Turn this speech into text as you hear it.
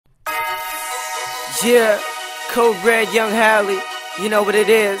Yeah, CodeRed, Young Hali, you know what it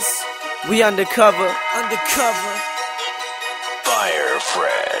is. We undercover. Fire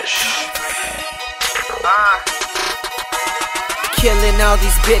fresh. Killing all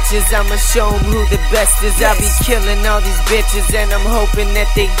these bitches, I'ma show 'em who the best is. I be killing all these bitches and I'm hoping that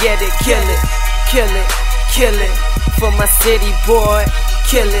they get it. Kill it, kill it, kill it. For my city boy,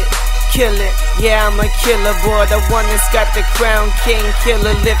 kill it. Kill it, yeah, I'm a killer boy, the one that's got the crown king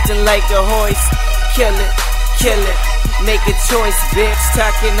killer lifting like a hoist. Kill it, kill it, make a choice, bitch.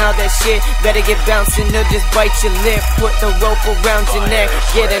 Talking all that shit, better get bouncing or just bite your lip. Put the rope around your neck,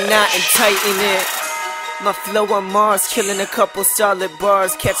 get a knot and tighten it. My flow on Mars, killing a couple solid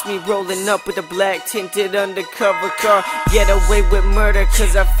bars. Catch me rolling up with a black tinted undercover car. Get away with murder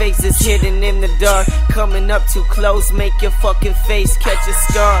cause our face is hidden in the dark. Coming up too close, make your fucking face catch a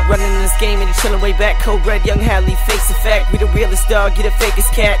scar. Running this game and you're chilling way back. CodeRed, Young Hali, face the fact. We the realest dog, you the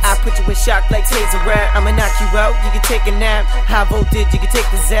fakest cat. I put you in shock like taser rap. I'ma knock you out, you can take a nap. High voltage, you can take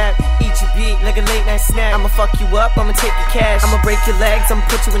the zap. Eat your beat like a late night snack. I'ma fuck you up, I'ma take your cash. I'ma break your legs, I'ma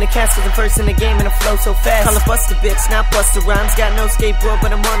put you in a cast. Cause I'm first in the game and I flow so fast. Call a buster bitch, not buster rhymes. Got no skateboard,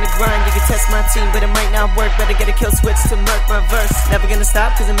 but I'm on the grind. You can test my team, but it might not work. Better get a kill switch to murk my verse. Never gonna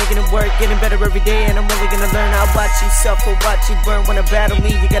stop, cause I'm making it work. Getting better every day, and I'm only gonna learn. I'll watch you suffer, watch you burn. Wanna battle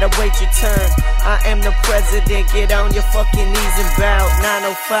me, you gotta wait your turn. I am the president, get on your fucking knees and bow.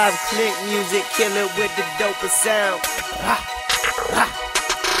 905 click music, kill it with the dopest sound.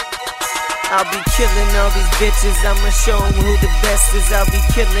 I'll be killing all these bitches, I'ma show 'em who the best is. I'll be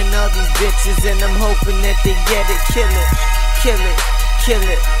killing all these bitches and I'm hoping that they get it. Kill it, kill it, kill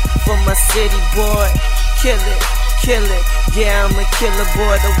it. For my city boy, kill it, kill it. Yeah, I'm a killer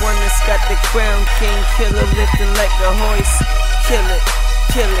boy, the one that's got the crown king killer lifting like a hoist. Kill it,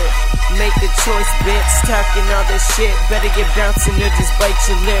 kill it. Make a choice, bitch. Talking all this shit, better get bouncing or just bite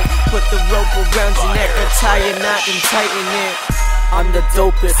your lip. Put the rope around your neck or tie a knot and tighten it. I'm the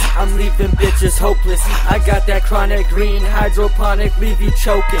dopest, I'm leaving bitches hopeless. I got that chronic green hydroponic, leave you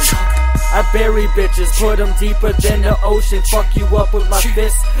choking. I bury bitches, put them deeper than the ocean. Fuck you up with my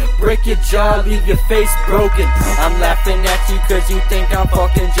fist, break your jaw, leave your face broken. I'm laughing at you cause you think I'm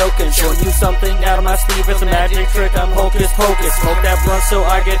fucking joking. Show you something out of my sleeve, it's a magic trick, I'm hocus pocus. Smoke that blunt so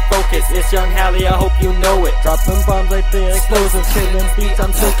I get focused, it's Young Hali, I hope you know it. Dropping bombs like they're explosive, killing beats,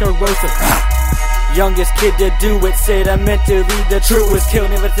 I'm so corrosive. Youngest kid to do it, said I'm meant to be the truest.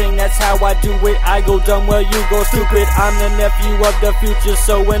 Killing everything, that's how I do it. I go dumb, well you go stupid. I'm the nephew of the future,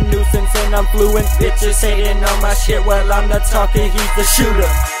 so a nuisance and I'm fluent. Bitches hating on my shit, well I'm the talker, he's the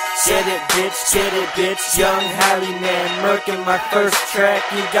shooter. Get it bitch, Young Hali man. Murking my first track,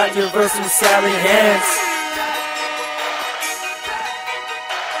 you got your verse in Sally hands.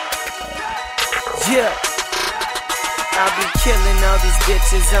 Yeah, I'll be killing all these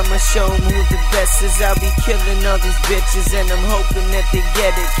bitches, I'ma show 'em who the best is. I'll be killing all these bitches and I'm hoping that they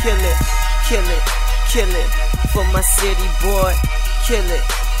get it. Kill it, kill it, kill it. For my city boy, kill it,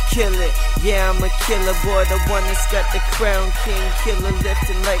 kill it. Yeah, I'm a killer boy, the one that's got the crown king killer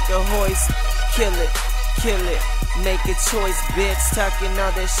lifting like a hoist. Kill it, kill it. Make a choice, bitch. Talking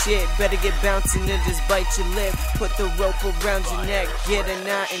all that shit, better get bouncing or just bite your lip. Put the rope around your neck, get a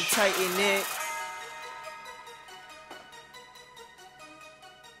knot and tighten it.